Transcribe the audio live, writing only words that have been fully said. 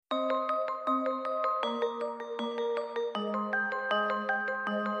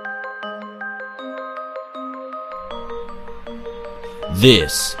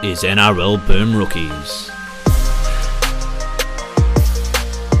This is NRL Boom Rookies.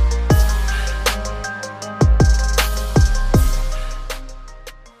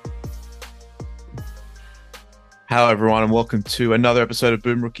 Hello, everyone, and welcome to another episode of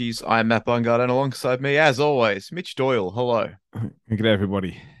Boom Rookies. I am Matt Bungard, and alongside me, as always, Mitch Doyle. Hello. Good day,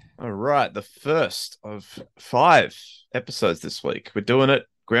 everybody. All right, the first of 5 episodes this week. We're doing it.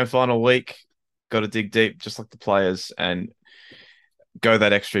 Grand final week. Got to dig deep, just like the players, and go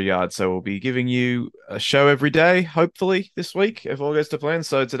that extra yard. So we'll be giving you a show every day, hopefully, this week, if all goes to plan.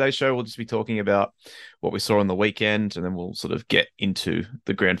 So today's show, we'll just be talking about what we saw on the weekend, and then we'll sort of get into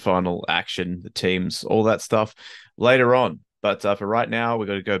the grand final action, the teams, all that stuff later on. But for right now, we're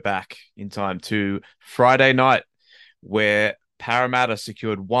going to go back in time to Friday night, where Parramatta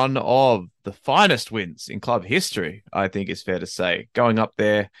secured one of the finest wins in club history, I think is fair to say. Going up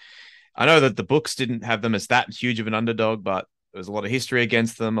there, I know that the books didn't have them as that huge of an underdog, but there was a lot of history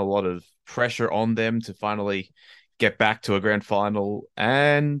against them, a lot of pressure on them to finally get back to a grand final.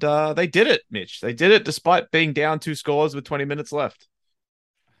 And they did it, Mitch. They did it despite being down 2 scores with 20 minutes left.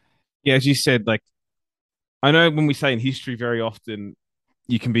 Yeah, as you said, like, I know when we say in history, very often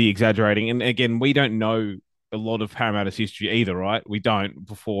you can be exaggerating. And again, we don't know a lot of Parramatta's history either, right? We don't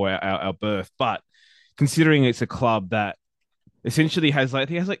before our birth. But considering it's a club that essentially has like, I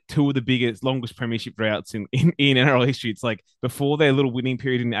think it has like 2 of the biggest, longest premiership droughts in NRL history. It's like before their little winning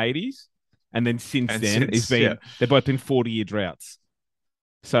period in the 80s. And then they've both been 40-year droughts.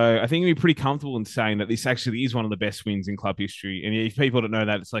 So I think we're pretty comfortable in saying that this actually is one of the best wins in club history. And if people don't know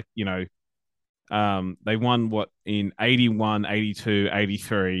that, it's like, you know, they won in 81, 82,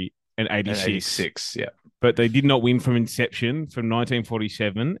 83, and 86. And 86, yeah. But they did not win from inception from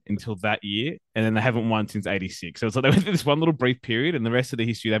 1947 until that year. And then they haven't won since 86. So it's like they went through this one little brief period, and the rest of the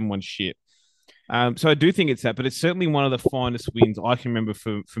history, they haven't won shit. So I do think it's that, but it's certainly one of the finest wins I can remember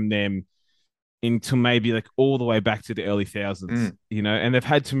from them into maybe like all the way back to the early thousands, you know, and they've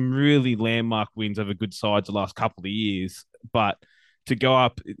had some really landmark wins over good sides the last couple of years, but to go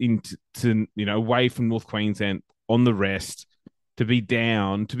up into, you know, away from North Queensland on the rest, to be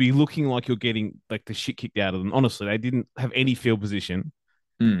down, to be looking like you're getting like the shit kicked out of them. Honestly, they didn't have any field position,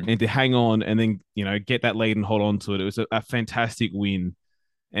 and to hang on and then, you know, get that lead and hold on to it. It was a fantastic win,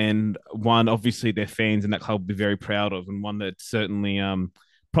 and one obviously their fans and that club will be very proud of, and one that certainly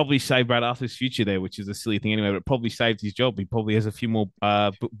probably saved Brad Arthur's future there, which is a silly thing anyway, but it probably saved his job. He probably has a few more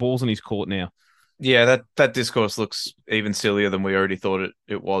balls in his court now. Yeah, that discourse looks even sillier than we already thought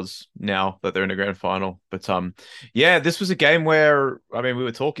it was now that they're in a grand final. But yeah, this was a game where, I mean, we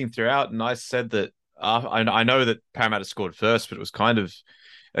were talking throughout, and I said that I know that Parramatta scored first, but it was kind of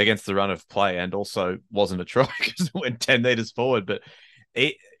against the run of play, and also wasn't a try because it went 10 meters forward. But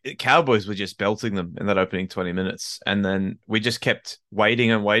Cowboys were just belting them in that opening 20 minutes. And then we just kept waiting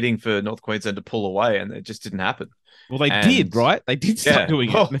and waiting for North Queensland to pull away, and it just didn't happen. Well, they did, right? They did start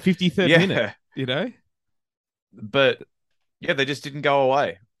doing it in the 53rd minute, you know? But yeah, they just didn't go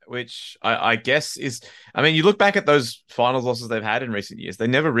away, which I guess is, I mean, you look back at those finals losses they've had in recent years, they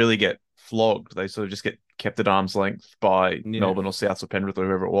never really get flogged. They sort of just get kept at arm's length by Melbourne or South or Penrith or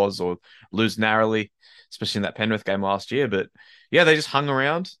whoever it was, or lose narrowly, especially in that Penrith game last year. But yeah, they just hung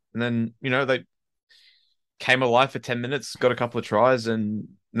around, and then, you know, they came alive for 10 minutes, got a couple of tries, and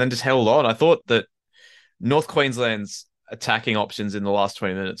then just held on. I thought that North Queensland's attacking options in the last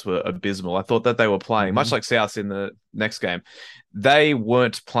 20 minutes were abysmal. I thought that they were playing, much like South in the next game, they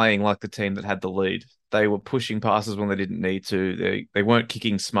weren't playing like the team that had the lead. They were pushing passes when they didn't need to. They weren't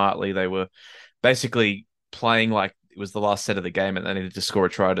kicking smartly. They were basically playing like it was the last set of the game and they needed to score a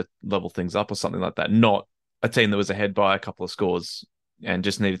try to level things up or something like that. Not a team that was ahead by a couple of scores and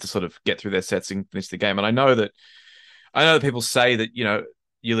just needed to sort of get through their sets and finish the game. And I know that people say that, you know,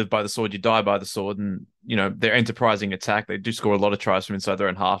 you live by the sword, you die by the sword. And, you know, they're enterprising attack. They do score a lot of tries from inside their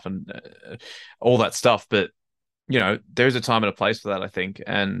own half and all that stuff. But, you know, there's a time and a place for that, I think.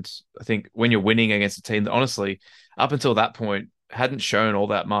 And I think when you're winning against a team that honestly, up until that point, hadn't shown all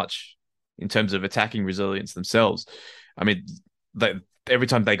that much in terms of attacking resilience themselves. I mean, every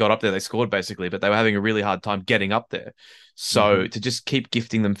time they got up there, they scored basically, but they were having a really hard time getting up there. So to just keep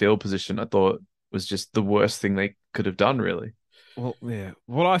gifting them field position, I thought was just the worst thing they could have done, really. Well, yeah.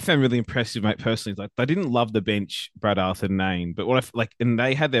 What I found really impressive, mate, personally, is like they didn't love the bench Brad Arthur named, but and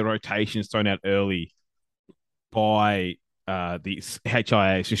they had their rotations thrown out early by the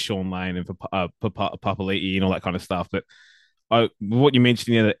HIA, just Sean Lane and Papali'i and all that kind of stuff. But what you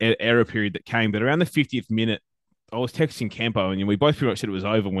mentioned, the error period that came, but around the 50th minute, I was texting Campo, and we both pretty much said it was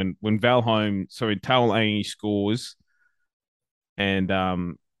over when Taulagi scores, and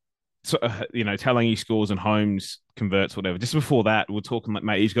Taulagi scores and Holmes converts, whatever. Just before that, we're talking like,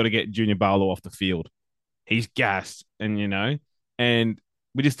 mate, he's got to get Junior Barlow off the field. He's gassed, and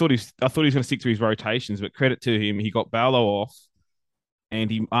we just thought I thought he was going to stick to his rotations, but credit to him, he got Barlow off, and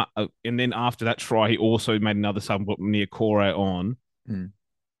then after that try, he also made another sub, got Niokore on,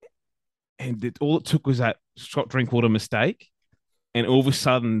 and all it took was that Scott Drinkwater mistake, and all of a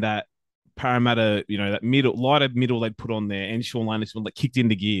sudden that Parramatta, that lighter middle they'd put on there, and Sean Lane like kicked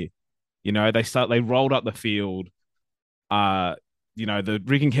into gear. They rolled up the field. The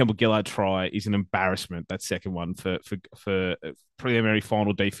Regan Campbell-Gillard try is an embarrassment. That second one for preliminary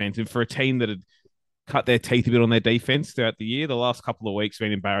final defense, and for a team that had cut their teeth a bit on their defense throughout the year. The last couple of weeks have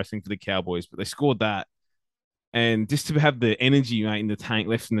been embarrassing for the Cowboys, but they scored that. And just to have the energy, mate,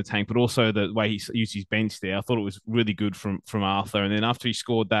 left in the tank, but also the way he used his bench there, I thought it was really good from Arthur. And then after he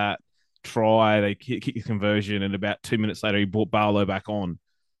scored that try, they kicked the conversion, and about 2 minutes later, he brought Barlow back on.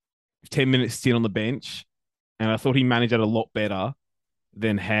 10 minutes still on the bench, and I thought he managed that a lot better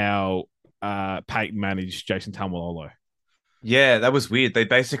than how Peyton managed Jason Taumalolo. Yeah, that was weird. They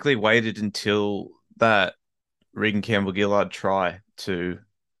basically waited until that Regan Campbell-Gillard try to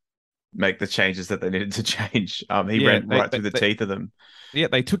make the changes that they needed to change. He ran right through the teeth of them. Yeah,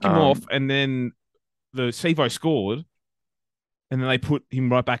 they took him off, and then the Sevo scored, and then they put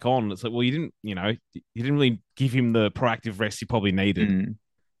him right back on. It's like, well, you didn't really give him the proactive rest he probably needed.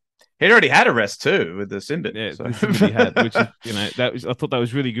 He'd already had a rest too with the Simbit. Yeah, so. He had, which is, I thought that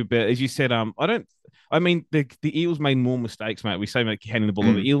was really good. But as you said, the Eels made more mistakes, mate. We say like handing the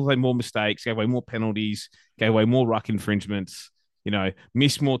ball. The Eels made more mistakes, gave away more penalties, gave away more ruck infringements.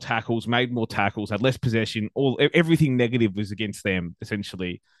 Missed more tackles, made more tackles, had less possession. Everything negative was against them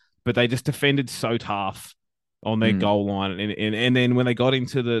essentially, but they just defended so tough on their goal line, and then when they got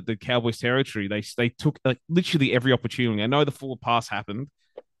into the Cowboys territory, they took like literally every opportunity. I know the forward pass happened.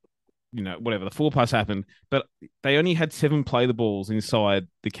 The forward pass happened, but they only had 7 play the balls inside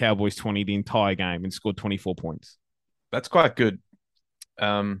the Cowboys 20 the entire game and scored 24 points. That's quite good.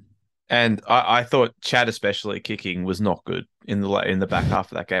 And I thought Chad, especially kicking, was not good in the back half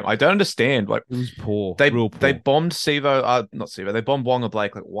of that game. I don't understand. Like, it was poor. Real poor. They bombed Sevo, not Sevo. They bombed Wonga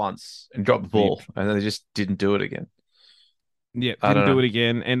Blake like once and dropped the ball, and then they just didn't do it again. Yeah, didn't do it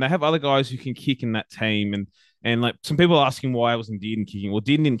again. And they have other guys who can kick in that team, and like some people are asking why I wasn't Dearden kicking. Well,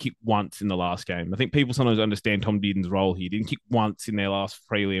 Dearden didn't kick once in the last game. I think people sometimes understand Tom Dearden's role here. He didn't kick once in their last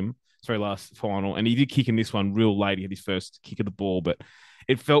last final, and he did kick in this one real late. He had his first kick of the ball, but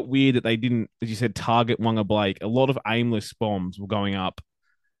it felt weird that they didn't, as you said, target Wonga Blake. A lot of aimless bombs were going up,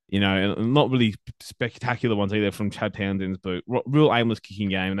 and not really spectacular ones either from Chad Townsend's boot. Real aimless kicking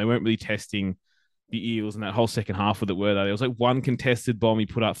game, and they weren't really testing the Eels in that whole second half with it, were they? There was like one contested bomb he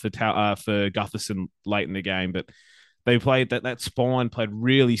put up for Gutherson late in the game, but they played that spine played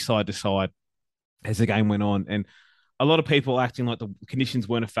really side to side as the game went on, and a lot of people acting like the conditions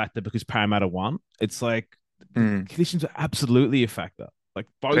weren't a factor because Parramatta won. It's like conditions are absolutely a factor. Like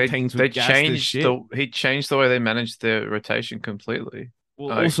both teams were changed. He changed the way they managed their rotation completely.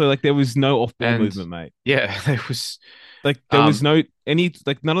 Well, also like there was no off-ball movement, mate. Yeah, there was. Like there was none of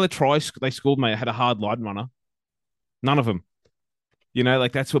the tries they scored, mate, had a hard line runner. None of them.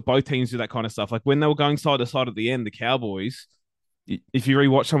 Like that's what both teams do, that kind of stuff. Like when they were going side to side at the end, the Cowboys, if you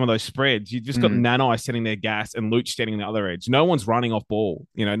rewatch some of those spreads, you just got Nanai sending their gas and Luch standing on the other edge. No one's running off ball.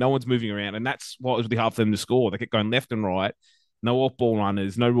 No one's moving around. And that's what was really hard for them to score. They kept going left and right. No off-ball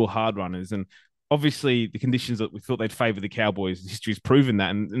runners, no real hard runners. And obviously the conditions that we thought they'd favour the Cowboys, history's proven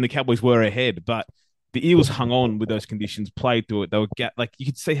that. And the Cowboys were ahead. But the Eels hung on with those conditions, played through it. They were you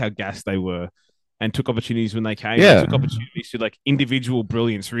could see how gassed they were and took opportunities when they came. Yeah. They took opportunities to like individual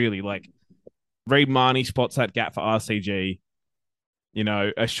brilliance, really. Like Reid Marnie spots that gap for RCG.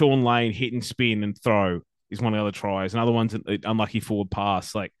 A Sean Lane hit and spin and throw is one of the other tries. Another one's an unlucky forward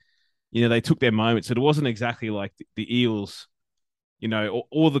pass. Like, they took their moments. So it wasn't exactly like the Eels,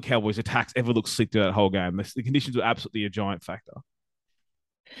 or the Cowboys' attacks ever looked slick through that whole game. The conditions were absolutely a giant factor.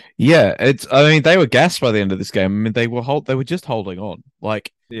 Yeah, they were gassed by the end of this game. I mean, they were just holding on.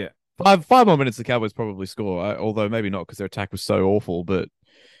 Like, yeah, 5 more minutes, the Cowboys probably score. Although maybe not because their attack was so awful. But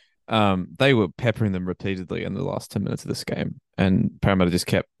they were peppering them repeatedly in the last 10 minutes of this game, and Parramatta just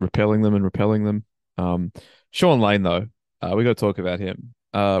kept repelling them. Sean Lane, though, we got to talk about him.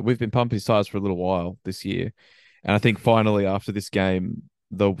 We've been pumping his tires for a little while this year, and I think finally after this game,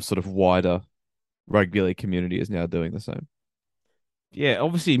 the sort of wider rugby league community is now doing the same. Yeah,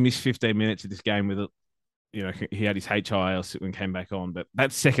 obviously he missed 15 minutes of this game with it. He had his HIL sit when came back on, but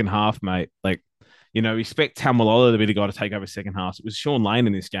that second half, mate, like Expect Tamalolo to be the guy to take over second half. It was Sean Lane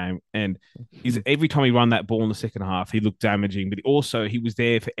in this game, and every time he run that ball in the second half, he looked damaging. But also, he was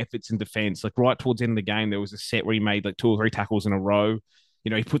there for efforts in defense. Like right towards the end of the game, there was a set where he made like 2 or 3 tackles in a row.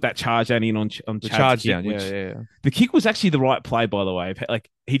 He put that charge down in on The Chad's charge kick, down. Yeah. The kick was actually the right play, by the way. Like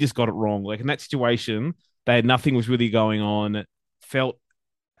he just got it wrong. Like in that situation, nothing was really going on.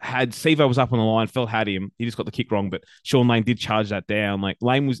 Sevo was up on the line, felt had him. He just got the kick wrong, but Sean Lane did charge that down. Like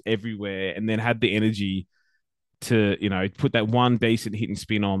Lane was everywhere and then had the energy to, put that one decent hit and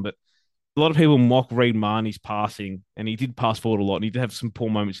spin on. But a lot of people mock Reed Marnie's passing, and he did pass forward a lot, and he did have some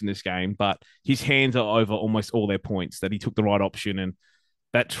poor moments in this game, but his hands are over almost all their points, that he took the right option. And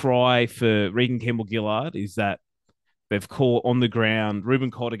that try for Regan Campbell-Gillard is that they've caught on the ground. Ruben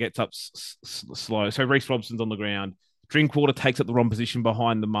Cotter gets up slow. So Reece Robson's on the ground. Drinkwater takes up the wrong position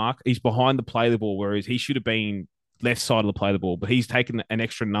behind the mark. He's behind the play of the ball, whereas he should have been left side of the play of the ball, but he's taken an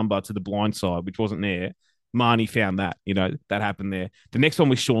extra number to the blind side, which wasn't there. Marnie found that, that happened there. The next one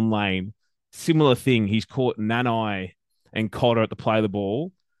was Sean Lane. Similar thing. He's caught Nanai and Cotter at the play of the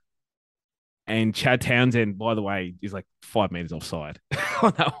ball. And Chad Townsend, by the way, is like 5 meters offside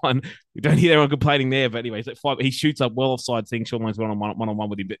on that one. We don't hear anyone complaining there, but anyway, it's like he shoots up well offside, seeing Sean Lane's one-on-one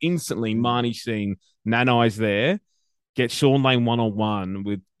with him. But instantly, Marnie's seen Nanai's there, gets Sean Lane one-on-one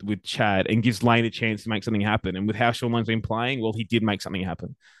with Chad, and gives Lane a chance to make something happen. And with how Sean Lane's been playing, well, he did make something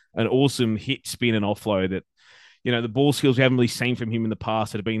happen. An awesome hit, spin, and offload that, the ball skills we haven't really seen from him in the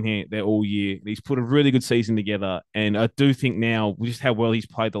past that have been there all year. He's put a really good season together. And I do think now, just how well he's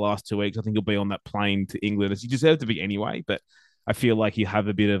played the last 2 weeks, I think he'll be on that plane to England, as he deserved to be anyway. But I feel like he have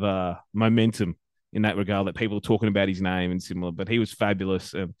a bit of a momentum in that regard, that people are talking about his name and similar. But he was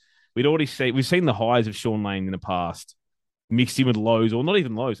fabulous. We've seen the highs of Sean Lane in the past, mixed in with lows, or not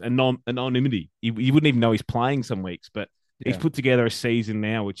even lows, anonymity. You wouldn't even know he's playing some weeks, but he's put together a season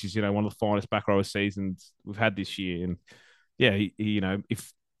now, which is, one of the finest back rower seasons we've had this year. And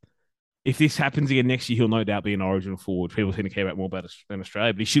if this happens again next year, he'll no doubt be an Origin forward. People seem to care about more about than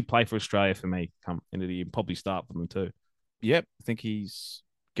Australia, but he should play for Australia for me come into the year, probably start for them too. Yep, I think he's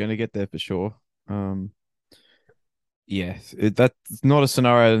going to get there for sure. That's not a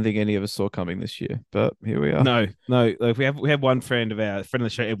scenario I don't think any of us saw coming this year, but here we are. No. Like we have one friend of the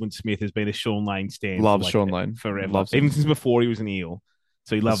show, Edwin Smith, has been a Sean Lane stan. Loves Sean Lane forever, even since before he was an Eel.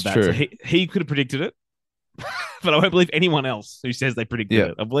 So he loved that. True. So he could have predicted it, but I won't believe anyone else who says they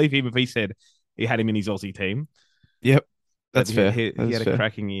predicted it. I believe him if he said he had him in his Aussie team. Yep, that's fair. He had a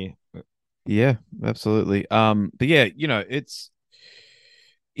cracking year. Yeah, absolutely. But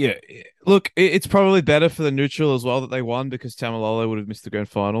it's probably better for the neutral as well that they won, because Tamalolo would have missed the grand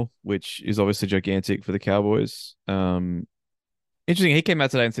final, which is obviously gigantic for the Cowboys. Interesting. He came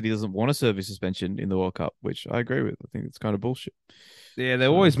out today and said he doesn't want to serve his suspension in the World Cup, which I agree with. I think it's kind of bullshit. Yeah, they're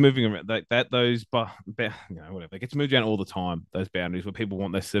always moving around whatever. It gets moved around all the time, those boundaries where people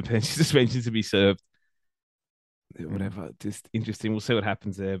want their suspensions to be served. Whatever, just interesting. We'll see what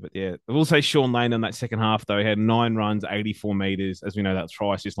happens there. But yeah, I will say Sean Lane in that second half, though, he had 9 runs, 84 meters. As we know, that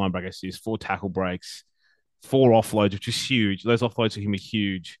try assist, line break assist, 4 tackle breaks, 4 offloads, which is huge. Those offloads for him are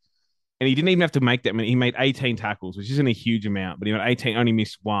huge. And he didn't even have to make that many. He made 18 tackles, which isn't a huge amount, but he made 18, only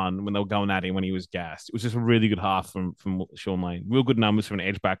missed 1 when they were going at him when he was gassed. It was just a really good half from Sean Lane. Real good numbers from an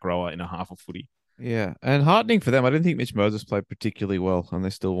edge back rower in a half of footy. Yeah, and heartening for them. I didn't think Mitch Moses played particularly well, and they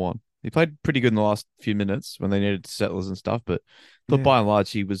still won. He played pretty good in the last few minutes when they needed settlers and stuff, but by and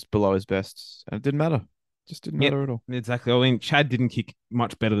large, he was below his best, and it didn't matter. Just didn't matter at all. Exactly. I mean, Chad didn't kick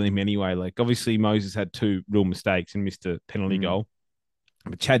much better than him anyway. Like, obviously, Moses had 2 real mistakes and missed a penalty goal,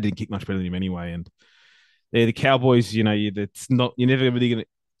 but Chad didn't kick much better than him anyway. And the Cowboys, you're never really going to.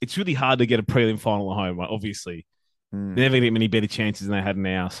 It's really hard to get a prelim final at home, right? Obviously. They're never going to get many better chances than they had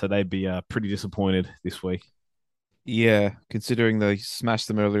now, so they'd be pretty disappointed this week. Yeah, considering they smashed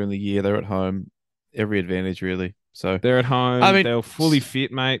them earlier in the year, they're at home. Every advantage, really. So they're at home. I mean, they're fully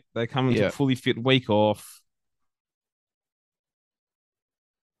fit, mate. They come into a fully fit week off.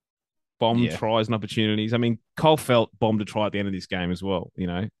 Tries and opportunities. I mean, Cole Felt bombed a try at the end of this game as well.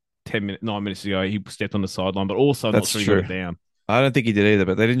 9 minutes ago, he stepped on the sideline, but also that's not true. It down. I don't think he did either,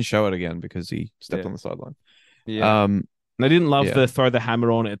 but they didn't show it again because he stepped on the sideline. Yeah. They didn't love the throw the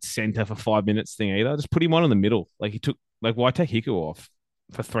hammer on at center for 5 minutes thing either. Just put him on in the middle. Like why take Hiku off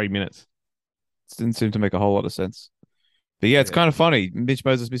for 3 minutes? It didn't seem to make a whole lot of sense. But yeah, it's kind of funny. Mitch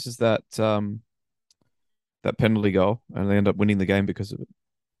Moses misses that penalty goal, and they end up winning the game because of it.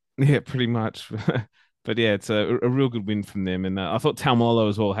 Yeah, pretty much. But yeah, it's a real good win from them. And I thought Taumalo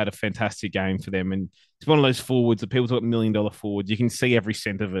as well had a fantastic game for them. And it's one of those forwards that people talk $1 million forwards. You can see every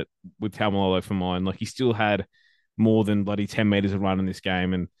cent of it with Taumalo for mine. Like, he still had more than bloody 10 meters of run in this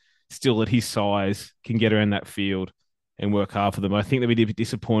game. And still at his size can get around that field and work hard for them. I think they'd be a bit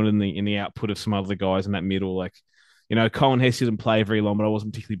disappointed in the output of some other guys in that middle. Like, Colin Hess didn't play very long, but I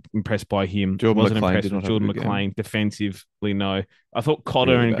wasn't particularly impressed by him. Jordan Wasn't McLean impressed did not with have Jordan a good McLean defensively. No, I thought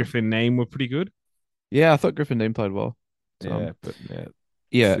Cotter Really and bad. Griffin Neame were pretty good. Yeah, I thought Griffin Dean played well. But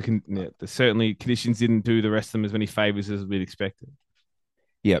Yeah. certainly conditions didn't do the rest of them as many favors as we'd expected.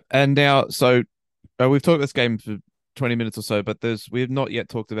 Yeah. And now, so we've talked this game for 20 minutes or so, but we have not yet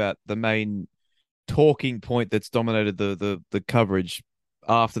talked about the main talking point that's dominated the coverage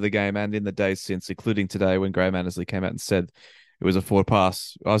after the game and in the days since, including today when Graham Annesley came out and said it was a forward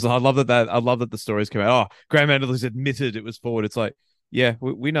pass. I love that the stories came out. Oh, Graham Annesley's admitted it was forward. It's like, yeah,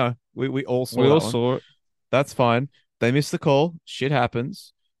 we know. We all saw it. That's fine. They missed the call. Shit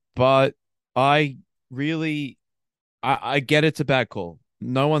happens. But I get it's a bad call.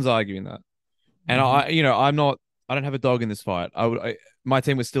 No one's arguing that. And I don't have a dog in this fight. My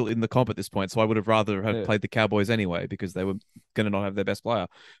team was still in the comp at this point, so I would have rather have played the Cowboys anyway because they were going to not have their best player.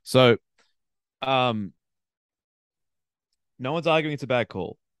 So, no one's arguing it's a bad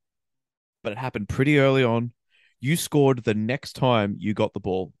call, but it happened pretty early on. You scored the next time you got the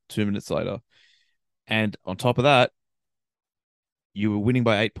ball 2 minutes later, and on top of that, you were winning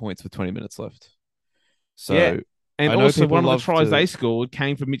by 8 points with 20 minutes left. So. Yeah. And also, one of the tries to... they scored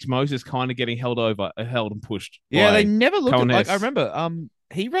came from Mitch Moses kind of getting held and pushed. Yeah, they never look at Hess. I remember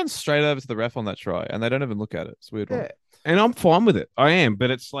he runs straight over to the ref on that try, and they don't even look at it. It's a weird one. And I'm fine with it. I am,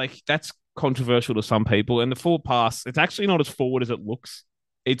 but it's like that's controversial to some people. And the forward pass, it's actually not as forward as it looks.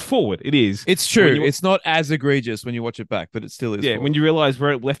 It's forward. It is. It's true. It's not as egregious when you watch it back, but it still is. Yeah, forward. when you realize where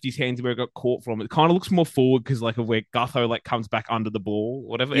it left his hands and where it got caught from, it kind of looks more forward because like of where Gutho comes back under the ball,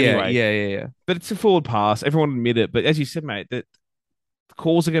 whatever. Yeah, anyway, yeah. But it's a forward pass. Everyone admit it. But as you said, mate, that the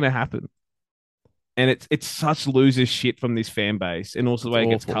calls are going to happen, and it's such loser shit from this fan base, and also the way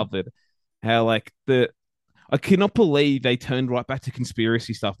it gets covered. How I cannot believe they turned right back to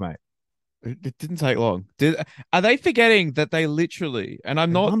conspiracy stuff, mate. It didn't take long. Are they forgetting that they literally? And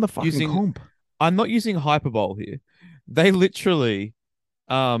I'm not using comp. I'm not using hyperbole here. They literally,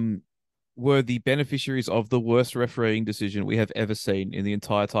 were the beneficiaries of the worst refereeing decision we have ever seen in the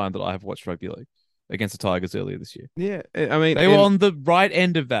entire time that I have watched rugby league against the Tigers earlier this year. Yeah, I mean they were on the right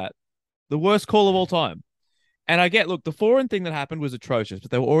end of that, the worst call of all time. And I get, look, the foreign thing that happened was atrocious,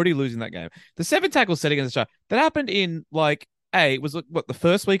 but they were already losing that game. The 7 tackles set against the that happened in A, it was the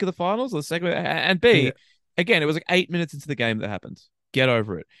first week of the finals or the second, and B, again, it was 8 minutes into the game that happened. Get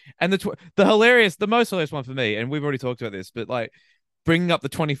over it. And the most hilarious one for me, and we've already talked about this, but bringing up the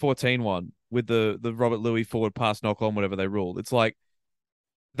 2014 one with the Robert Louis forward pass knock on, whatever they ruled. It's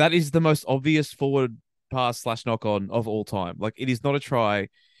that is the most obvious forward pass / knock on of all time. It is not a try.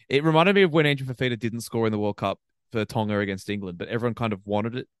 It reminded me of when Andrew Fafita didn't score in the World Cup for Tonga against England, but everyone kind of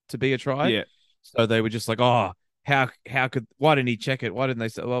wanted it to be a try. Yeah. So they were just why didn't he check it? Why didn't they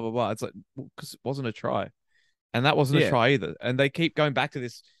say blah, blah, blah? It's because it wasn't a try. And that wasn't a try either. And they keep going back to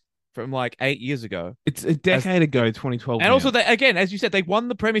this from 8 years ago. It's a decade ago, 2012. And also, they, again, as you said, they won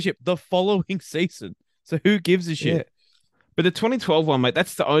the premiership the following season. So who gives a shit? Yeah. But the 2012 one, mate,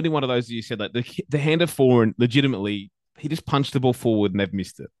 that's the only one of those that you said, the hand of foreign, legitimately, he just punched the ball forward and they've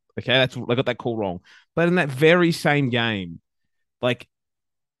missed it. Okay, they got that call wrong. But in that very same game,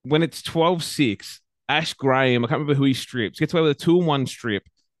 when it's 12-6, Ash Graham, I can't remember who he strips, gets away with a 2-1 strip,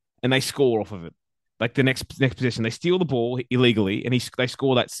 and they score off of it. The next possession, they steal the ball illegally, and they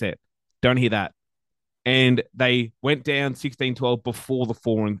score that set. Don't hear that. And they went down 16-12 before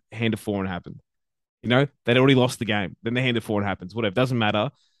the hand of foreign happened. They'd already lost the game. Then the hand of foreign happens. Whatever, doesn't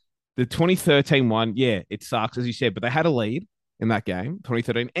matter. The 2013 one, yeah, it sucks, as you said, but they had a lead in that game,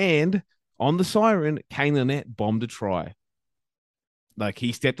 2013, and on the siren, Kane Lynette bombed a try.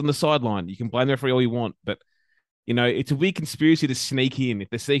 He stepped on the sideline. You can blame the referee all you want, but it's a weird conspiracy to sneak in. If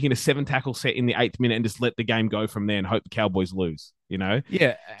they're sneaking a 7 tackle set in the 8th minute and just let the game go from there and hope the Cowboys lose, Yeah.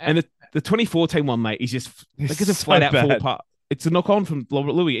 And the 2014 one, mate, is just it's a so flat out bad. full part. It's a knock on from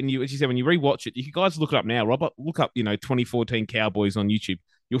Robert Louis. And as you said, when you rewatch it, you can guys look it up now. Robert, look up, 2014 Cowboys on YouTube.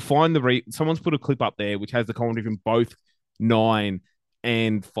 You'll find someone's put a clip up there which has the commentary from both Nine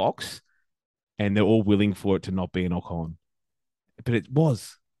and Fox, and they're all willing for it to not be a knock on. But it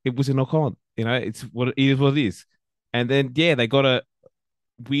was a knock on. It's what it is. And then, they got a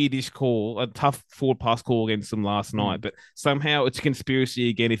weirdish call, a tough forward pass call against them last night. But somehow it's a conspiracy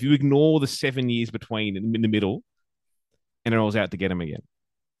again. If you ignore the 7 years between in the middle, and it rolls out to get them again.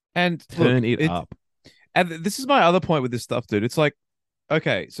 And turn it up. And this is my other point with this stuff, dude. It's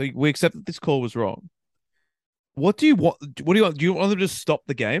okay, so we accept that this call was wrong. What do you want? What do you want? Do you want them to just stop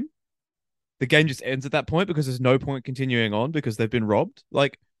the game? The game just ends at that point because there's no point continuing on because they've been robbed.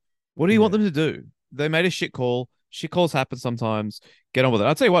 What do you want Yeah. them to do? They made a shit call. Shit calls happen sometimes. Get on with it.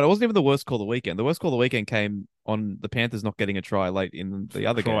 I'll tell you what, it wasn't even the worst call of the weekend. The worst call of the weekend came on the Panthers not getting a try late in the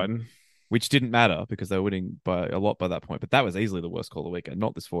other game, Crichton. which didn't matter because they were winning by a lot by that point. But that was easily the worst call of the weekend,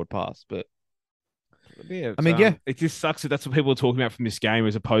 not this forward pass. But Yeah, I mean, yeah, it just sucks that that's what people are talking about from this game,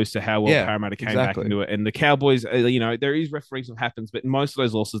 as opposed to how well yeah, Parramatta came back exactly. into it. And the Cowboys, there is referees what happens, but in most of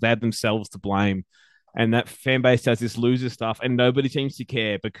those losses, they had themselves to blame. And that fan base does this loser stuff, and nobody seems to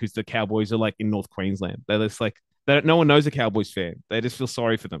care because the Cowboys are like in North Queensland. They're just like no one knows a Cowboys fan. They just feel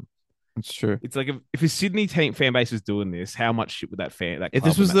sorry for them. It's true. It's like if a Sydney team fan base was doing this, how much shit would that If club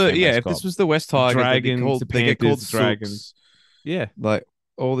this was and that fan base if cop? this was the West The Tigers, Dragons, the they get Panthers, called the Dragons. Sooks, Yeah, like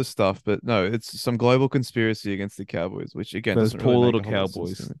all this stuff. But no, it's some global conspiracy against the Cowboys, which again those doesn't poor really make little a whole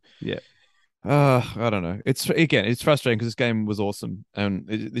lot of sense Cowboys. to me. Yeah. I don't know. It's frustrating because this game was awesome, and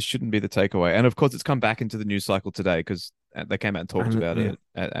this shouldn't be the takeaway. And of course, it's come back into the news cycle today because they came out and talked about Yeah. it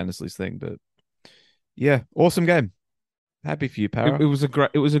at Annesley's thing. But yeah, awesome game. Happy for you, Para. It was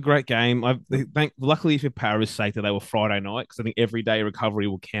a great game. Luckily for Para's sake that they were Friday night, because I think every day recovery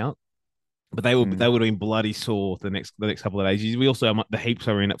will count. But they would have been bloody sore the next couple of days. We also the heaps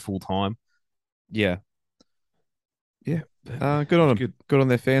are in at full time. Yeah, yeah. Good on them. Good on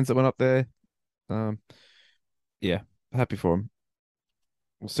their fans that went up there. Yeah, happy for them.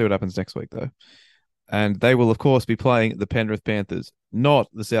 We'll see what happens next week though. And they will, of course, be playing the Penrith Panthers, not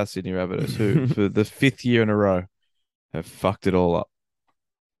the South Sydney Rabbitohs, who, for the 5th year in a row, have fucked it all up.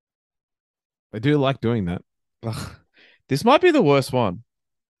 They do like doing that. Ugh. This might be the worst one.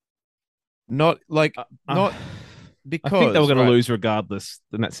 Not because I think they were going to lose regardless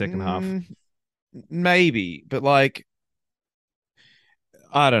in that second half. Maybe, but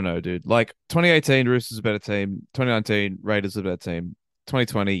I don't know, dude. 2018, Roosters a better team. 2019, Raiders a better team.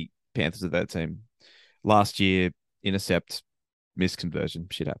 2020, Panthers a better team. Last year, intercept,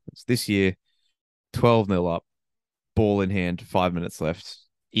 misconversion, shit happens. This year, 12-0 up, ball in hand, 5 minutes left,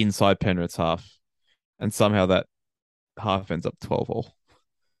 inside Penrith's half, and somehow that half ends up 12-all.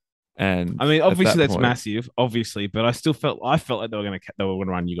 And I mean, obviously that's massive, obviously, but I felt like they were going to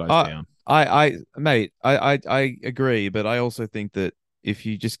run you guys down. I agree, but I also think that if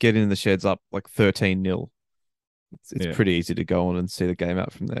you just get in the sheds up 13-0, it's pretty easy to go on and see the game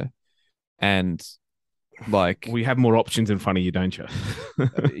out from there. And we have more options in front of you, don't you?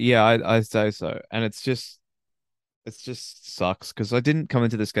 Yeah, I say so. And it just sucks because I didn't come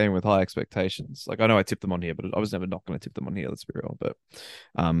into this game with high expectations. I know I tipped them on here, but I was never not going to tip them on here. Let's be real. But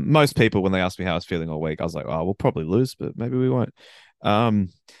most people, when they asked me how I was feeling all week, I was like, "Oh, we'll probably lose, but maybe we won't." And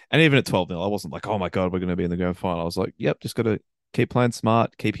even at 12-0, I wasn't like, "Oh my god, we're going to be in the grand final." I was like, "Yep, just got to keep playing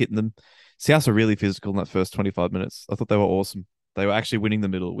smart, keep hitting them." South are really physical in that first 25 minutes. I thought they were awesome. They were actually winning the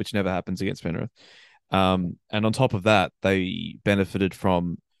middle, which never happens against Penrith. And on top of that, they benefited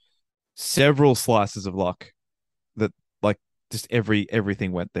from several slices of luck that just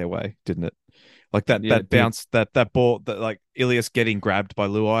everything went their way, didn't it? That bounce, that ball, that Ilias getting grabbed by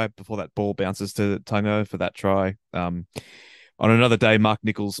Luai before that ball bounces to Tungo for that try. On another day, Mark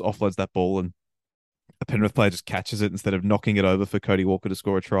Nichols offloads that ball and a Penrith player just catches it instead of knocking it over for Cody Walker to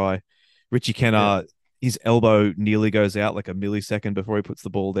score a try. Richie Kennar, his elbow nearly goes out a millisecond before he puts the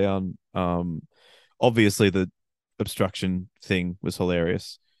ball down. Obviously the obstruction thing was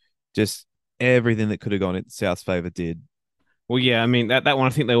hilarious. Just everything that could have gone in South's favor did. Well, yeah, I mean that one. I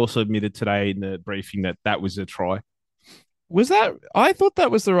think they also admitted today in the briefing that was a try. Was that? I thought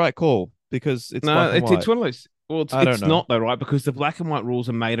that was the right call because it's no, it's one of those. Well, it's not though, right? Because the black and white rules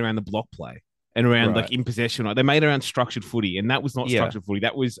are made around the block play and around in possession. They're made around structured footy, and that was not structured footy.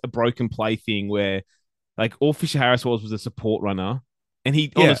 That was a broken play thing where, all Fisher Harris was a support runner, and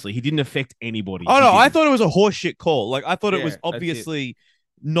he honestly he didn't affect anybody. Oh no, I thought it was a horseshit call. I thought it was obviously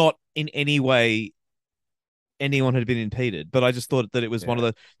not in any way anyone had been impeded, but I just thought that it was one of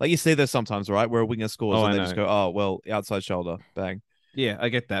the you see this sometimes, right, where a winger scores and they just go, oh well, outside shoulder, bang. Yeah, I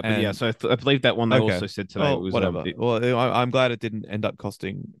get that, but so I believe that one they also said today was whatever. I'm glad it didn't end up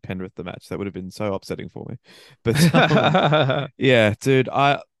costing Penrith the match. That would have been so upsetting for me. But yeah, dude,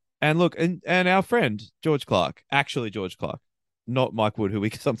 and our friend George Clark, actually George Clark, not Mike Wood, who we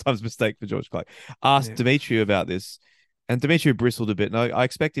sometimes mistake for George Clark, asked Dimitri about this. And Dimitri bristled a bit. And I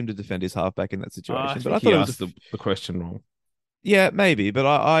expect him to defend his halfback in that situation. But I thought he asked the question wrong. Yeah, maybe. But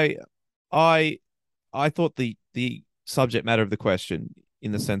I thought the subject matter of the question,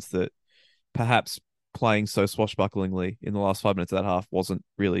 in the sense that perhaps playing so swashbucklingly in the last 5 minutes of that half wasn't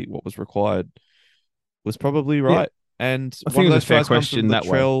really what was required, was probably right. Yeah. And I think it was a fair question that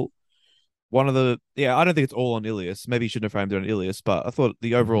way. I don't think it's all on Ilias. Maybe you shouldn't have framed it on Ilias, but I thought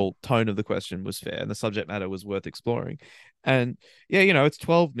the overall tone of the question was fair and the subject matter was worth exploring. And yeah, it's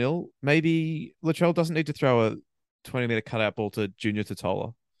 12-0. Maybe Latrell doesn't need to throw a 20-meter cutout ball to Junior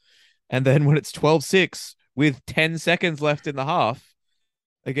Totola. And then when it's 12-6 with 10 seconds left in the half,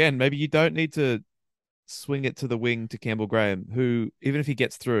 again, maybe you don't need to swing it to the wing to Campbell Graham, who, even if he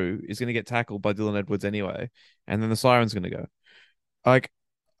gets through, is going to get tackled by Dylan Edwards anyway. And then the siren's going to go. Like,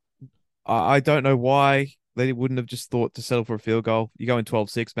 I don't know why they wouldn't have just thought to settle for a field goal. You go in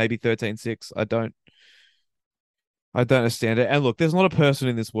 12-6, maybe 13-6. I don't understand it. And look, there's not a person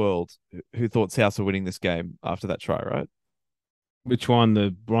in this world who thought South were winning this game after that try, right? Which one? The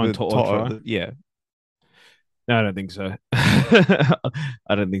Brian Toto try? Yeah. No, I don't think so. I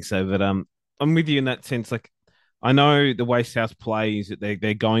don't think so. But I'm with you in that sense. Like, I know the way South play is that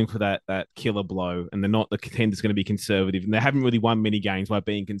they're going for that killer blow, and they're not the contenders going to be conservative, and they haven't really won many games by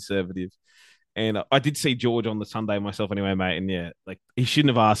being conservative. And I did see George on the Sunday myself anyway, mate. And yeah, like he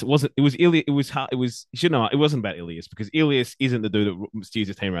shouldn't have asked. It was Ilias. It was hard. He shouldn't have. It wasn't about Ilias because Ilias isn't the dude that steers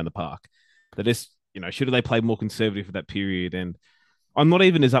his team around the park. They just, should have they played more conservative for that period? And I'm not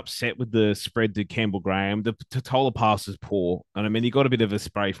even as upset with the spread to Campbell Graham. The Totola pass is poor, and I mean he got a bit of a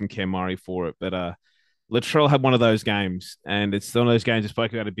spray from Cam Murray for it, but Latrell had one of those games, and it's one of those games I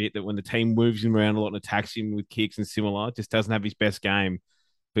spoke about a bit that when the team moves him around a lot and attacks him with kicks and similar, just doesn't have his best game.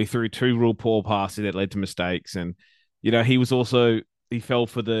 But he threw two real poor passes that led to mistakes. And, he fell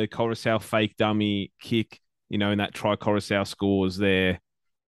for the Coruscant fake dummy kick, in that try Coruscant scores there.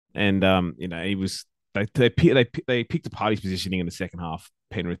 And, he was, they picked apart his positioning in the second half,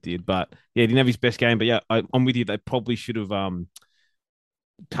 Penrith did. But, yeah, he didn't have his best game. But, yeah, I'm with you. They probably should have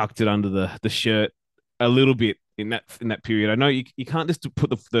tucked it under the shirt a little bit in that period. I know you can't just put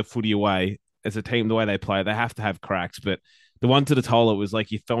the footy away as a team the way they play. They have to have cracks, but the one to the Tola was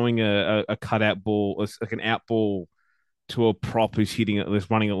like you're throwing a cutout ball, like an out ball to a prop who's hitting it, who's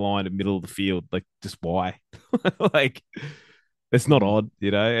running a line in the middle of the field. Like, just why? Like, it's not odd,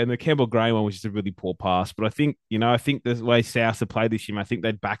 And the Campbell Graham one was just a really poor pass. But I think the way South have played this year, I think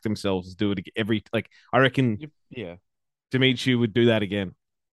they'd back themselves to do it I reckon. Yeah, Dimitri would do that again.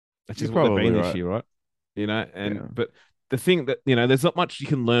 That's just what they've been this year, right? But the thing that there's not much you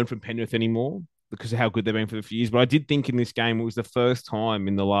can learn from Penrith anymore because of how good they've been for the few years. But I did think in this game it was the first time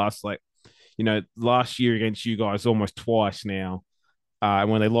in the last last year against you guys almost twice now,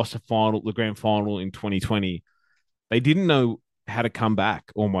 and when they lost the grand final in 2020, they didn't know how to come back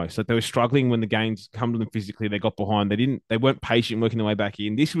almost. Like they were struggling when the games come to them physically. They got behind. They weren't patient working their way back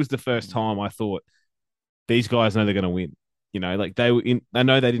in. This was the first time I thought these guys know they're going to win. I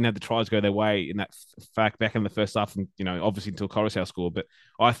know they didn't have the tries go their way in that fact back in the first half, and obviously until Coruscant scored. But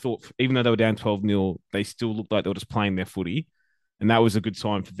I thought even though they were down 12-0, they still looked like they were just playing their footy, and that was a good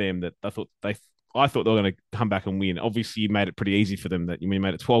sign for them. That I thought they were going to come back and win. Obviously, you made it pretty easy for them. That you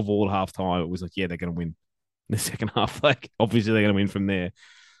made it 12-all at halftime. It was like, yeah, they're going to win in the second half. Like obviously they're going to win from there.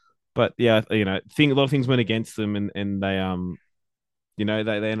 But yeah, a lot of things went against them, and they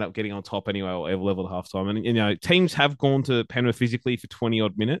they end up getting on top anyway or level at halftime. And, teams have gone to Penrith physically for 20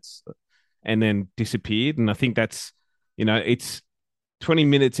 odd minutes and then disappeared. And I think that's, it's 20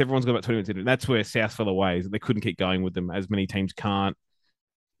 minutes. Everyone's got about 20 minutes in it. That's where South fell away. They couldn't keep going with them, as many teams can't,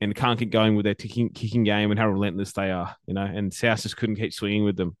 and can't keep going with their kicking game and how relentless they are, and South just couldn't keep swinging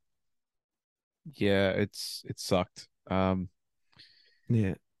with them. Yeah, it sucked.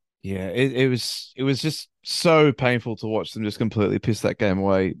 Yeah. Yeah, it was just so painful to watch them just completely piss that game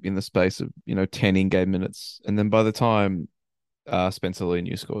away in the space of 10 in-game minutes, and then by the time Spencer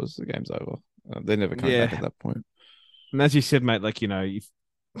Leniu scores, the game's over. They never come back at that point. And as you said, mate,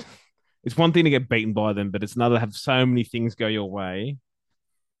 it's one thing to get beaten by them, but it's another to have so many things go your way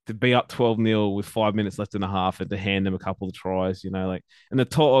to be up 12-0 with 5 minutes left in the half and to hand them a couple of tries. And the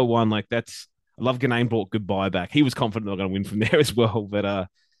Toto one, that's I love Ganane brought goodbye back. He was confident they're going to win from there as well, but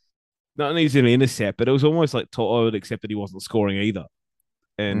not only is it an intercept, but it was almost like Toto would accept that he wasn't scoring either.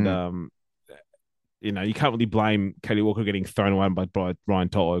 And, you can't really blame Cody Walker getting thrown away by Ryan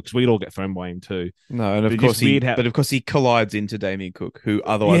Toto because we'd all get thrown by him too. No, and of course he collides into Damien Cook, who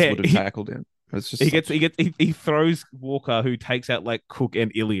otherwise would have tackled him. It's just he throws Walker, who takes out like Cook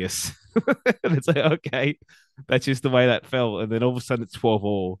and Ilias. And it's like, okay, that's just the way that fell. And then all of a sudden it's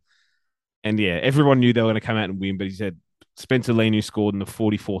 12-all. And yeah, everyone knew they were going to come out and win, but he said Spencer Leniu scored in the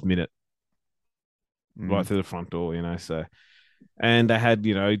 44th minute. Right through the front door, so, and they had,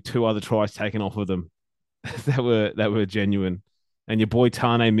 two other tries taken off of them that were genuine. And your boy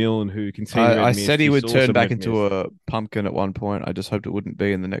Tane Milne, who can see, I said he would turn back into a pumpkin at one point. I just hoped it wouldn't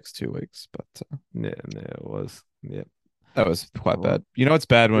be in the next 2 weeks, but yeah, it was. Yeah. That was quite Well, bad. You know, it's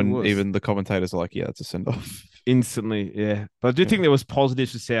bad it when was. even the commentators are like, "Yeah, it's a send off." Instantly, yeah. But I do think there was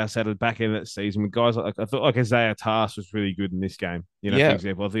positives for South at the back end of that season with guys like I thought like Isaiah Tass was really good in this game. For Yeah,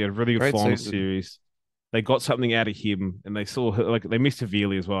 example, I think he had a really good great final season. series. They got something out of him, and they saw like they missed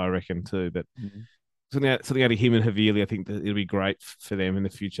Havili as well, I reckon too. But Mhm. something out of him and Havili, I think that it'll be great for them in the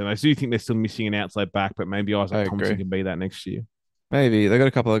future. And I do think they're still missing an outside back, but maybe I Isaac Thompson agree. can be that next year. Maybe they got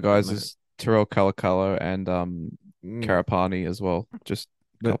a couple of But guys, no. as Terrell Kalakalo and Mm, Karapani as well. Just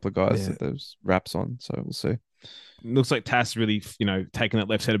a but couple of guys yeah, that there's wraps on. So we'll see. looks like Tass really, taking that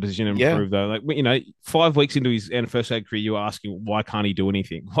left center position and Yeah, improved though. Like 5 weeks into his first grade career, you were asking why can't he do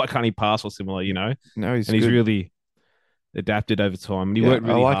anything? Why can't he pass or similar? no, he's And he's good. really adapted over time. And he Yeah, worked I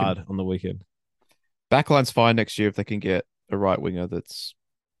really like hard him. on the weekend. Backline's fine next year if they can get a right winger that's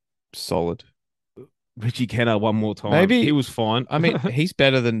solid. Richie Kenner one more time. He Maybe, was fine I mean, he's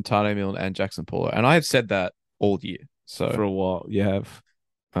better than Tane Milne and Jackson Paulo, and I have said that all year. for So, a while. You have.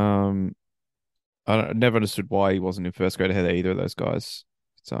 um, never understood why he wasn't in first grade ahead of either of those guys.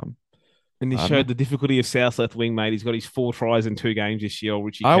 It's, And he I don't know. showed the difficulty of South left wing, mate. He's got his 4 tries in 2 games this year,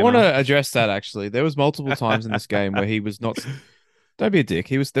 Richie I want Kenner. to address that actually. There was multiple times in this game where he was not. Don't be a dick.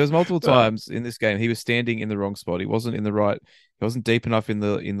 There was multiple Uh, times in this game he was standing in the wrong spot. He wasn't in the right. He wasn't deep enough in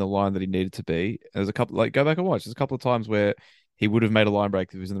the line that he needed to be. There's a couple go back and watch. There's a couple of times where he would have made a line break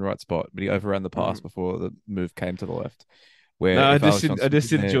if he was in the right spot, but he overran the pass before the move came to the left. Where No, if Alex Johnson I was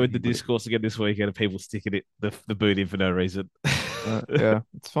just in there, enjoyed he the would have. discourse again this weekend of people sticking the boot in for no reason. Yeah,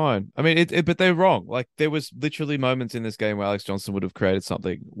 it's fine. I mean, but they're wrong. Like there was literally moments in this game where Alex Johnson would have created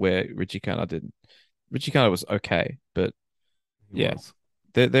something where Richie Canner didn't. Richie Canner was okay, but He yeah, was.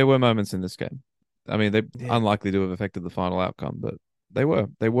 there were moments in this game. I mean, they're Yeah. unlikely to have affected the final outcome, but they were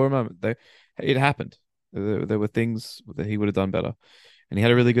moments. It happened. There were things that he would have done better, and he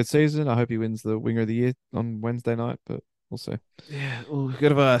had a really good season. I hope he wins the Winger of the Year on Wednesday night, but we'll see. Yeah, well, we've got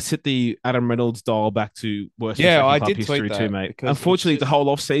to sit the Adam Reynolds dial back to worst Yeah, Australian I club did tweet history too, that mate. because Unfortunately, the whole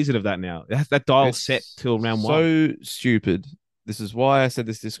off season of that now. That dial set it's till round one. so stupid. This is why I said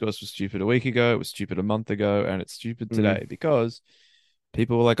this discourse was stupid a week ago. It was stupid a month ago, and it's stupid today because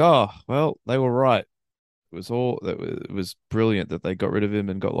people were like, "Oh, well, they were right. It was brilliant that they got rid of him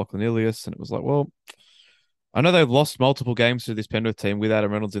and got Lachlan Ilias." And it was like, well, I know they've lost multiple games to this Penrith team with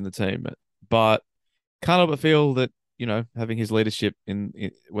Adam Reynolds in the team, but can't help but feel that having his leadership in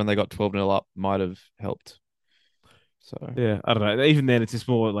when they got 12-0 up might have helped. So Yeah, I don't know. Even then, it's just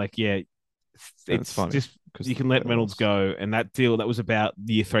more like, yeah, it's it's funny just because you can let Reynolds go, and that deal that was about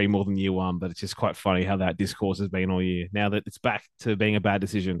year 3 more than year 1. But it's just quite funny how that discourse has been all year. Now that it's back to being a bad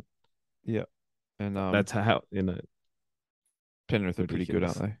decision, yeah, and that's how Penrith are pretty good,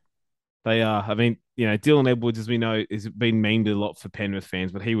 ridiculous. aren't they? They are. I mean, Dylan Edwards, as we know, has been memed a lot for Penrith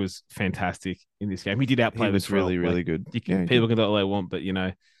fans, but he was fantastic in this game. He did outplay He was Latrell. really, really good. Yeah, People can do what they want, but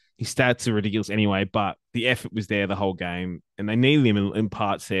his stats are ridiculous anyway. But the effort was there the whole game, and they needed him in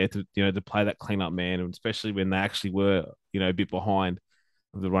parts there to play that clean up man, and especially when they actually were a bit behind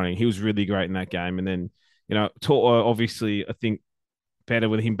of the running. He was really great in that game, and then obviously I think better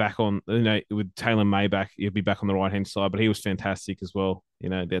with him back on, with Taylor May back, he'll be back on the right hand side, but he was fantastic as well.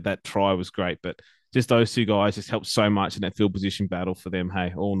 That try was great, but just those two guys just helped so much in that field position battle for them,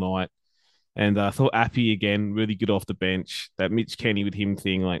 hey, all night. And I thought Appy again, really good off the bench. That Mitch Kenny with him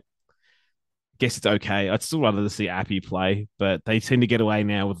thing, like, guess it's okay. I'd still rather see Appy play, but they seem to get away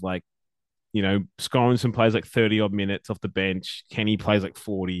now with scoring some plays like 30 odd minutes off the bench. Kenny plays like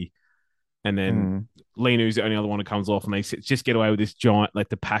 40. And then Linu's the only other one who comes off, and they just get away with this giant, like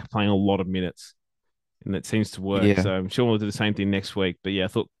the pack playing a lot of minutes. And that seems to work. Yeah. So I'm sure we'll do the same thing next week. But yeah, I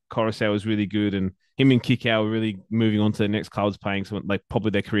thought Coruscant was really good, and him and Kikau were really moving on to the next clubs playing some, like,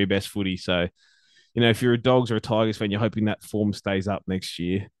 probably their career best footy. So, if you're a Dogs or a Tigers fan, you're hoping that form stays up next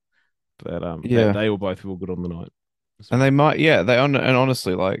year. But Yeah. they were both real good on the night. And they might, yeah, and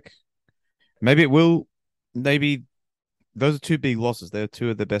honestly, like, maybe it will, maybe those are two big losses. They're two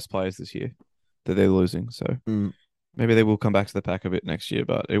of the best players this year that they're losing. So maybe they will come back to the pack a bit next year,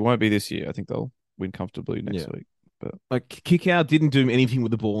 but it won't be this year. I think they'll win comfortably next week. But like, Kikau didn't do anything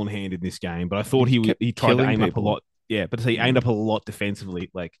with the ball in hand in this game, but I thought He he kept tried to killing aim up a people. lot. Yeah, but he aimed up a lot defensively.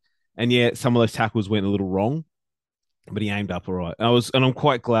 Like, and yeah, some of those tackles went a little wrong, but he aimed up all right. And I'm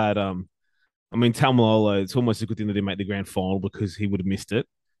quite glad. I mean, Taumalolo, it's almost a good thing that he made the grand final because he would have missed it.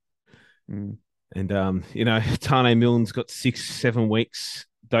 mm, And Tane Milne's got 6-7 weeks.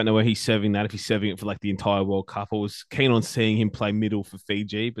 Don't know where he's serving that, if he's serving it for like the entire World Cup. I was keen on seeing him play middle for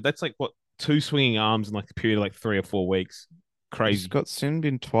Fiji, but that's like what, 2 swinging arms in like a period of like 3 or 4 weeks. he's Crazy. got sin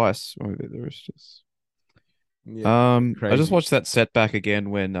bin twice. Maybe the Roosters. Yeah, I just crazy. watched that setback again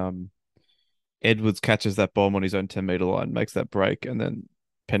when Edwards catches that bomb on his own 10-meter line, makes that break, and then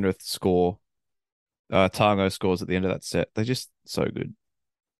Penrith score. Tango scores at the end of that set. They're just so good.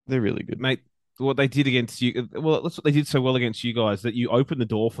 They're really good. Mate, what they did against you, well, that's what they did so well against you guys, that you opened the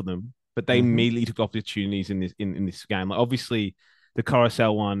door for them, but they Mhm. immediately took opportunities in this game. Like obviously, the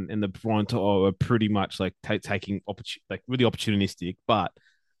Coruscant one and the Toronto are pretty much like taking like really opportunistic. But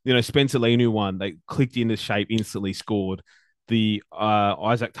Spencer Leniu one, they clicked into shape instantly, scored. The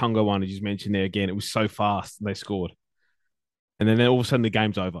Isaac Tungo one, as you mentioned there again, it was so fast and they scored. And then all of a sudden the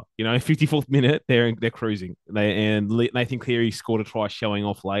game's over. 54th minute, they're cruising. And Nathan Cleary scored a try showing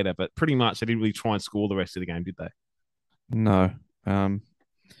off later, but pretty much they didn't really try and score the rest of the game, did they? No.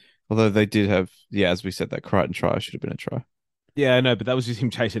 Although they did have, as we said, that Crichton try should have been a try. Yeah, I know, but that was just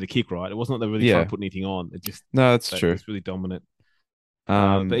him chasing a kick, right? It wasn't like they really trying to put anything on. It just No, that's true. It's really dominant.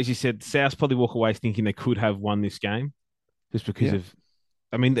 Um, but as you said, South probably walk away thinking they could have won this game just because of.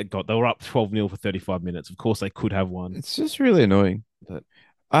 I mean, they were up 12-0 for 35 minutes. Of course, they could have won. It's just really annoying. But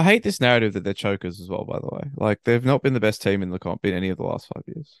I hate this narrative that they're chokers as well. By the way, like they've not been the best team in the comp in any of the last 5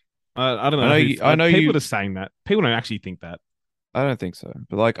 years. I don't know. I know people are saying that. People don't actually think that. I don't think so.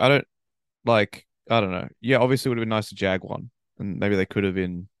 But like, I don't know. Yeah, obviously, it would have been nice to Jag one, and maybe they could have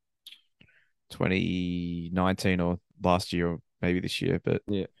in 2019 or last year or maybe this year. But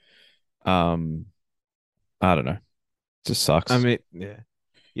yeah, I don't know. It just sucks. I mean,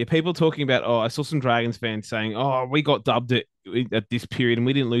 yeah. People talking about. Oh, I saw some Dragons fans saying, "Oh, we got dubbed at this period and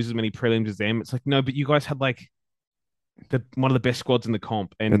we didn't lose as many prelims as them." It's like, no, but you guys had like one of the best squads in the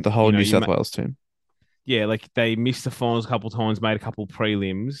comp, and the whole New South Wales team. Yeah, like they missed the finals a couple of times, made a couple of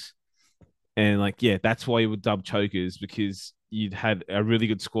prelims, and that's why you would dub chokers, because you'd had a really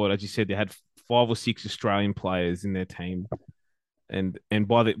good squad. As you said, they had 5 or 6 Australian players in their team, and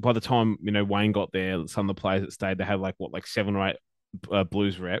by the time Wayne got there, some of the players that stayed, they had like 7 or 8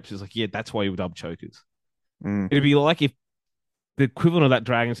 Blues reps. It's like, that's why you would dub chokers. It'd be like if the equivalent of that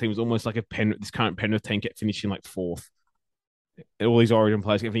Dragons team was almost like if this current Penrith team kept finishing like 4th. All these Origin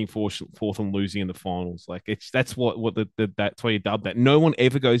players getting fourth and losing in the finals. Like that's what that's why you dub that. No one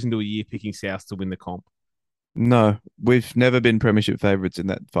ever goes into a year picking South to win the comp. No, we've never been premiership favourites in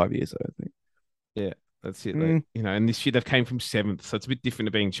that 5 years, I don't think. Yeah, that's it. And this year they've came from 7th, so it's a bit different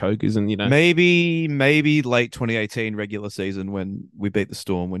to being chokers. And maybe late 2018 regular season when we beat the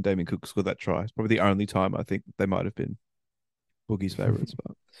Storm, when Damien Cook scored that try. It's probably the only time I think they might have been Boogie's favourites.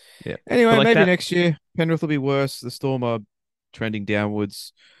 But yeah, anyway, maybe next year Penrith will be worse. The Storm are trending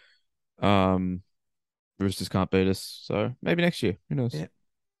downwards. Roosters can't beat us, so maybe next year. Who knows? Yeah.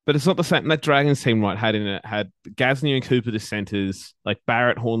 But it's not the same. That Dragons team, right, had Gasnier and Cooper the centers, like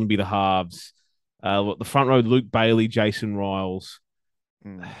Barrett, Hornby the halves, the front row, Luke Bailey, Jason Riles.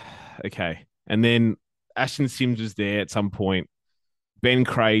 Okay, and then Ashton Sims was there at some point. Ben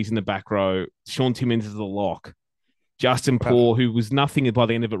Craze in the back row. Sean Timmins is the lock. Justin Paul, who was nothing by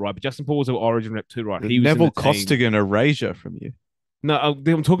the end of it, right? But Justin Paul was an Origin rep too, right? He was Neville Costigan erasure from you. No, I'm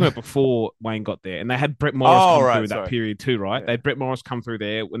talking about before Wayne got there, and they had Brett Morris come through that period too, right? Yeah. They had Brett Morris come through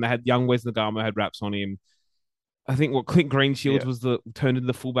there when they had young Wes Nagamo had raps on him. I think Clint Greenshields was turned into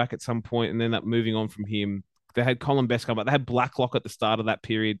the fullback at some point, and then that moving on from him. They had Colin Best come, but they had Blacklock at the start of that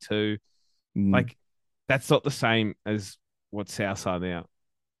period too. Like that's not the same as what South are now.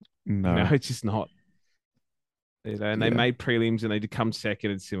 No, it's just not. And they made prelims and they did come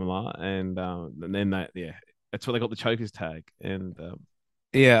second and similar, and then that's why they got the chokers tag. And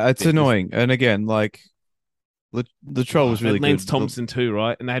it's annoying. And again, like the troll was really Lance good. Thompson too,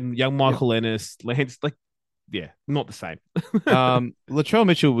 right? And they had young Michael Ennis, Lance, not the same. Latrell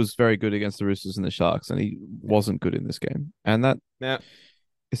Mitchell was very good against the Roosters and the Sharks, and he wasn't good in this game. And that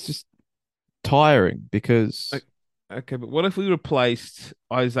it's just tiring because okay, but what if we replaced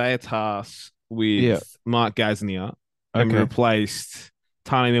Isaiah Tass with Mark Gasnier and we replaced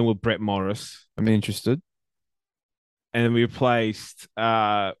Tiny Man with Brett Morris? I'm interested. And we replaced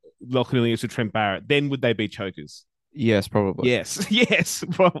Lachlan Ilias with Trent Barrett. Then would they be chokers? Yes, probably. Yes,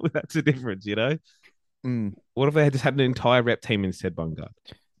 probably. That's the difference, What if they had just had an entire rep team instead, Bungard?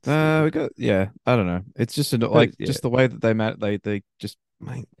 I don't know. It's just just the way that they just.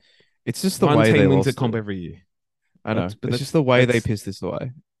 Mate, it's just the way they wins a comp every year. I know, but it's just the way they piss this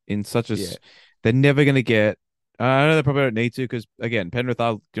away in such a. They're never going to get. I know they probably don't need to because again, Penrith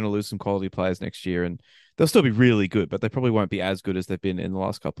are going to lose some quality players next year, and they'll still be really good, but they probably won't be as good as they've been in the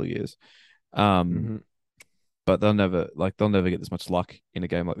last couple of years. But they'll never get this much luck in a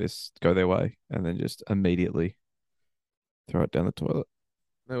game like this go their way, and then just immediately throw it down the toilet.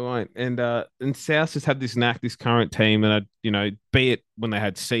 They won't. And South just had this knack, this current team, and be it when they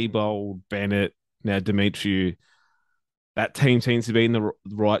had Seabold, Bennett, now Demetriou, that team seems to be in the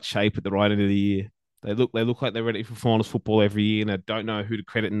right shape at the right end of the year. They look like they're ready for finals football every year, and I don't know who to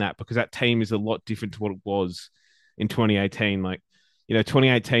credit in that because that team is a lot different to what it was in 2018. Like,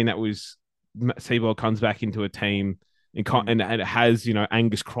 2018 that was Seabold comes back into a team and it has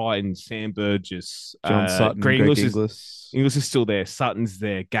Angus Crichton, Sam Burgess, John Sutton, Greg Greg Inglis. Inglis is still there. Sutton's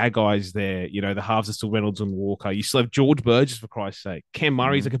there. Gagai's there. The halves are still Reynolds and Walker. You still have George Burgess, for Christ's sake. Cam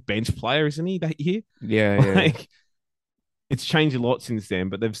Murray's like a bench player, isn't he, that year? Yeah. Like, it's changed a lot since then,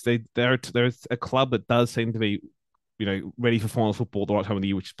 but they're a club that does seem to be, ready for final football at the right time of the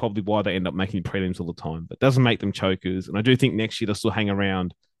year, which is probably why they end up making prelims all the time. But it doesn't make them chokers. And I do think next year they'll still hang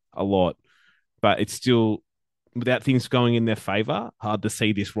around a lot, but it's still, without things going in their favor, hard to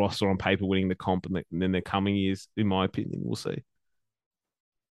see this roster on paper winning the comp and then their coming years, in my opinion. We'll see.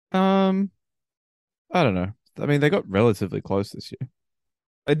 I don't know. I mean, they got relatively close this year.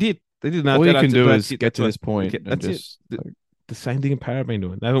 They did. All you can do is get to this point. That's it. The same thing Para been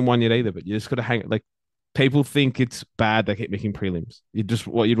doing. They haven't won yet either, but you just got to hang. Like, people think it's bad they keep making prelims.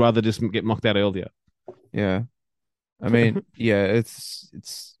 You'd rather just get knocked out earlier. Yeah. I mean, yeah,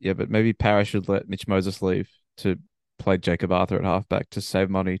 it's but maybe Para should let Mitch Moses leave to play Jacob Arthur at halfback to save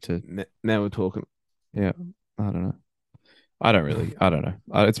money to. Now we're talking. Yeah, I don't know. I don't know.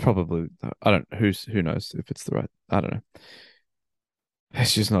 It's probably who knows if it's the right. I don't know.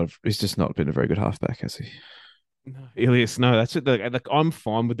 He's just not been a very good halfback, has he? No, Ilias, no, that's it. Like, I'm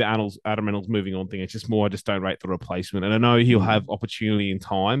fine with the Adam Reynolds moving on thing. It's just more I just don't rate the replacement. And I know he'll have opportunity in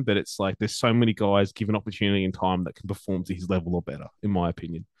time, but it's like there's so many guys given opportunity in time that can perform to his level or better, in my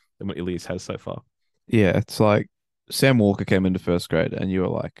opinion, than what Ilias has so far. Yeah, it's like Sam Walker came into first grade and you were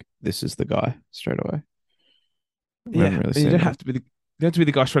like, this is the guy straight away. Yeah, you don't have to be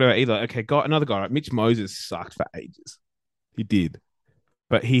the guy straight away either. Okay, another guy, right? Mitch Moses sucked for ages. He did.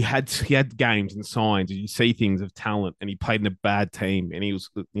 But he had games and signs, and you see things of talent, and he played in a bad team, and he was,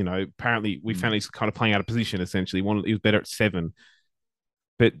 apparently we found he's kind of playing out of position. Essentially, he was better at 7,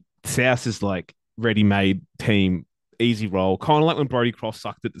 but South is like ready-made team, easy role, kind of like when Brodie Croft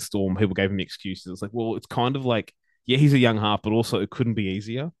sucked at the Storm. People gave him excuses. It's like, well, it's kind of like, yeah, he's a young half, but also it couldn't be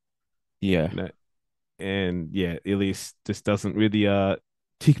easier. Yeah, and yeah, Ilias just doesn't really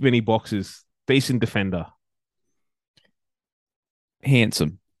tick many boxes. Decent defender.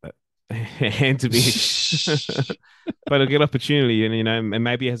 Handsome. Handsome-ish. But he'll get opportunity and, and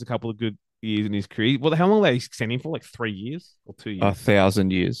maybe he has a couple of good years in his career. Well, how long are they extending for? Like 3 years or 2 years?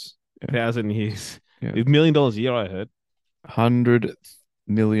 1,000 years. 1,000 years. Yeah. $1 million a year, I heard. $100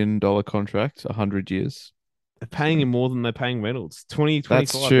 million contract, 100 years. They're paying him more than they're paying Reynolds. 20, 25.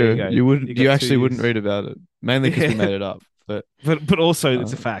 That's true. You actually wouldn't read about it, mainly because we made it up. But also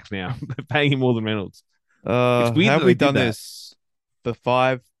it's a fact now. They're paying him more than Reynolds. It's weird. How have we done this for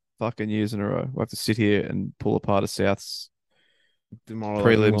 5 fucking years in a row? We have to sit here and pull apart a South's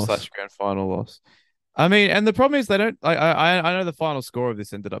prelim / grand final loss. I mean, and the problem is they don't. I know the final score of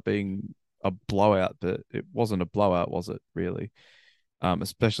this ended up being a blowout, but it wasn't a blowout, was it? Really?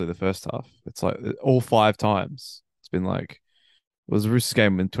 Especially the first half. It's like all 5 times. It's been like, it was a Roosters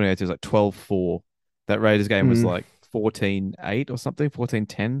game in 2018. It was like 12-4. That Raiders game was like 14-8 or something,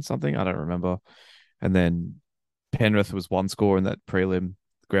 14-10 something. I don't remember. And then Penrith was 1 score in that prelim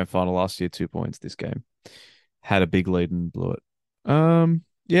grand final last year, 2 points. This game had a big lead and blew it.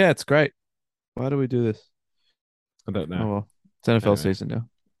 Yeah, it's great. Why do we do this? I don't know. Oh, well, it's NFL season now.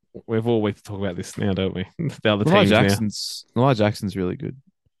 We've all week to talk about this now, don't we? The other Lamar Jackson's really good.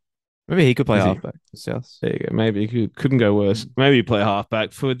 Maybe he could play halfback for South. There you go. Maybe he couldn't go worse. Maybe he play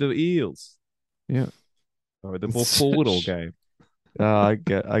halfback for the Eels. Yeah. Or the more forward all game. I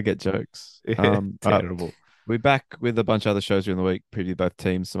get jokes. Terrible. We're back with a bunch of other shows during the week, preview both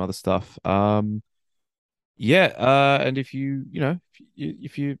teams, some other stuff. And if you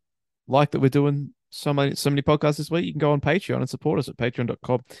like that we're doing so many podcasts this week, you can go on Patreon and support us at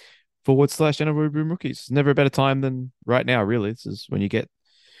patreon.com/NRL Boom Rookies. It's never a better time than right now, really. This is when you get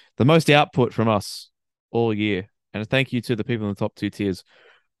the most output from us all year. And thank you to the people in the top 2 tiers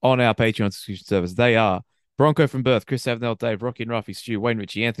on our Patreon subscription service. They are Bronco from Birth, Chris Avenel, Dave, Rocky and Ruffy, Stu, Wayne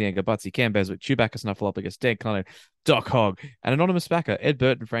Ritchie, Anthony Anger, Butsy, Cam Beswick, Chewbacca Snuffleupagus, Dan Cunning, Doc Hogg, an anonymous backer, Ed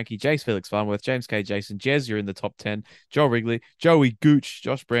Burton, Frankie, Jace Felix Farnworth, James K. Jason, Jez, you're in the top 10, Joel Wrigley, Joey Gooch,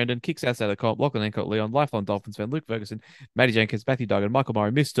 Josh Brandon, Kicks Outside the Comp, Lachlan Hancock, Leon, Lifelong Dolphins fan, Luke Ferguson, Matty Jenkins, Matthew Duggan, Michael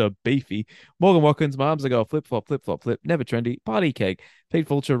Murray, Mr. Beefy, Morgan Watkins, My Arms Ago, Flip Flop, Never Trendy, Party Cake, Pete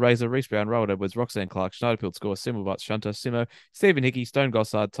Fulcher, Razor, Reese Brown, Robert Edwards, Roxanne Clark, Schneiderfield Score, Simul Butts, Shunter, Simo, Stephen Hickey, Stone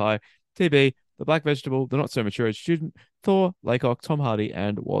Gossard, Ty, TB, The Black Vegetable, The Not So Mature Student, Thor, Laycock, Tom Hardy,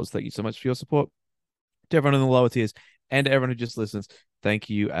 and Woz. Thank you so much for your support. To everyone in the lower tiers and everyone who just listens, thank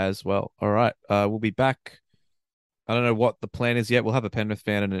you as well. All right. We'll be back I don't know what the plan is yet. We'll have a Penrith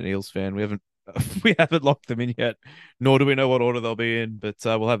fan and an Eels fan. We haven't we haven't locked them in yet, nor do we know what order they'll be in. But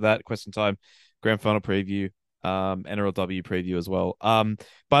we'll have that question time, grand final preview, NRLW preview as well.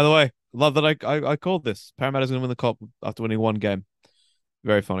 By the way, love that I called this. Parramatta's going to win the Cop after winning one game.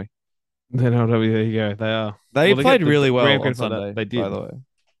 Very funny. Then there you go. They are. They get played the really well grand on final. Sunday. They did. By the way,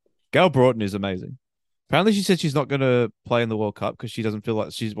 Gail Broughton is amazing. Apparently, she said she's not going to play in the World Cup because she doesn't feel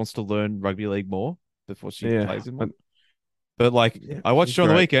like she wants to learn rugby league more before she plays in one. But like, I watched her on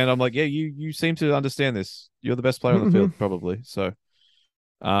the weekend. I'm like, yeah, you seem to understand this. You're the best player on the field, probably. So,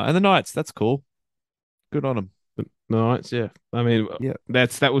 and the Knights, that's cool. Good on them. The Knights, yeah. I mean,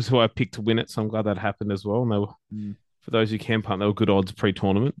 that was who I picked to win it. So I'm glad that happened as well. And they were, for those who can punt, they were good odds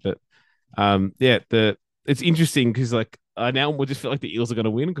pre-tournament. But it's interesting because like I now will just feel like the Eels are going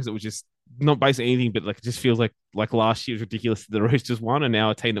to win because it was just not based on anything, but like it just feels like last year was ridiculous that the Roosters won, and now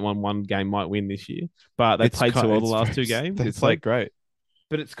a team that won one game might win this year. But they played so well the last two games. They played great.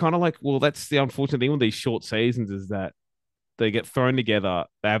 But it's kind of like, well, that's the unfortunate thing with these short seasons is that they get thrown together.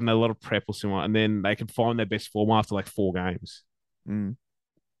 They haven't had a lot of prep or similar, and then they can find their best form after like 4 games.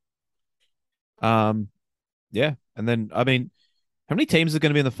 Yeah, and then I mean, how many teams are going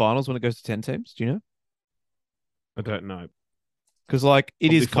to be in the finals when it goes to 10 teams? Do you know? I don't know. Because like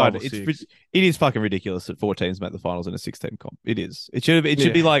it is kind of Probably 5 or 6. it is fucking ridiculous that 4 teams make the finals in a 6-team comp. It is. It should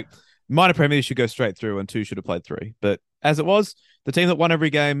be like minor premiers should go straight through and 2 should have played 3. But as it was, the team that won every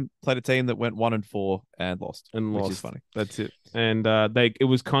game played a team that went 1-4 and lost. Which is funny. That's it. And it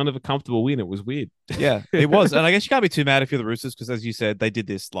was kind of a comfortable win. It was weird. Yeah, it was. And I guess you can't be too mad if you're the Roosters because as you said, they did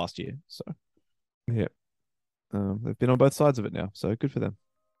this last year. So yeah. They've been on both sides of it now. So good for them.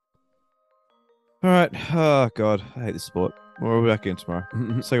 All right. Oh God, I hate this sport. We'll be back in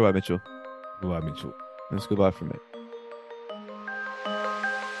tomorrow. Say goodbye, Mitchell. Goodbye, Mitchell. That's goodbye from me.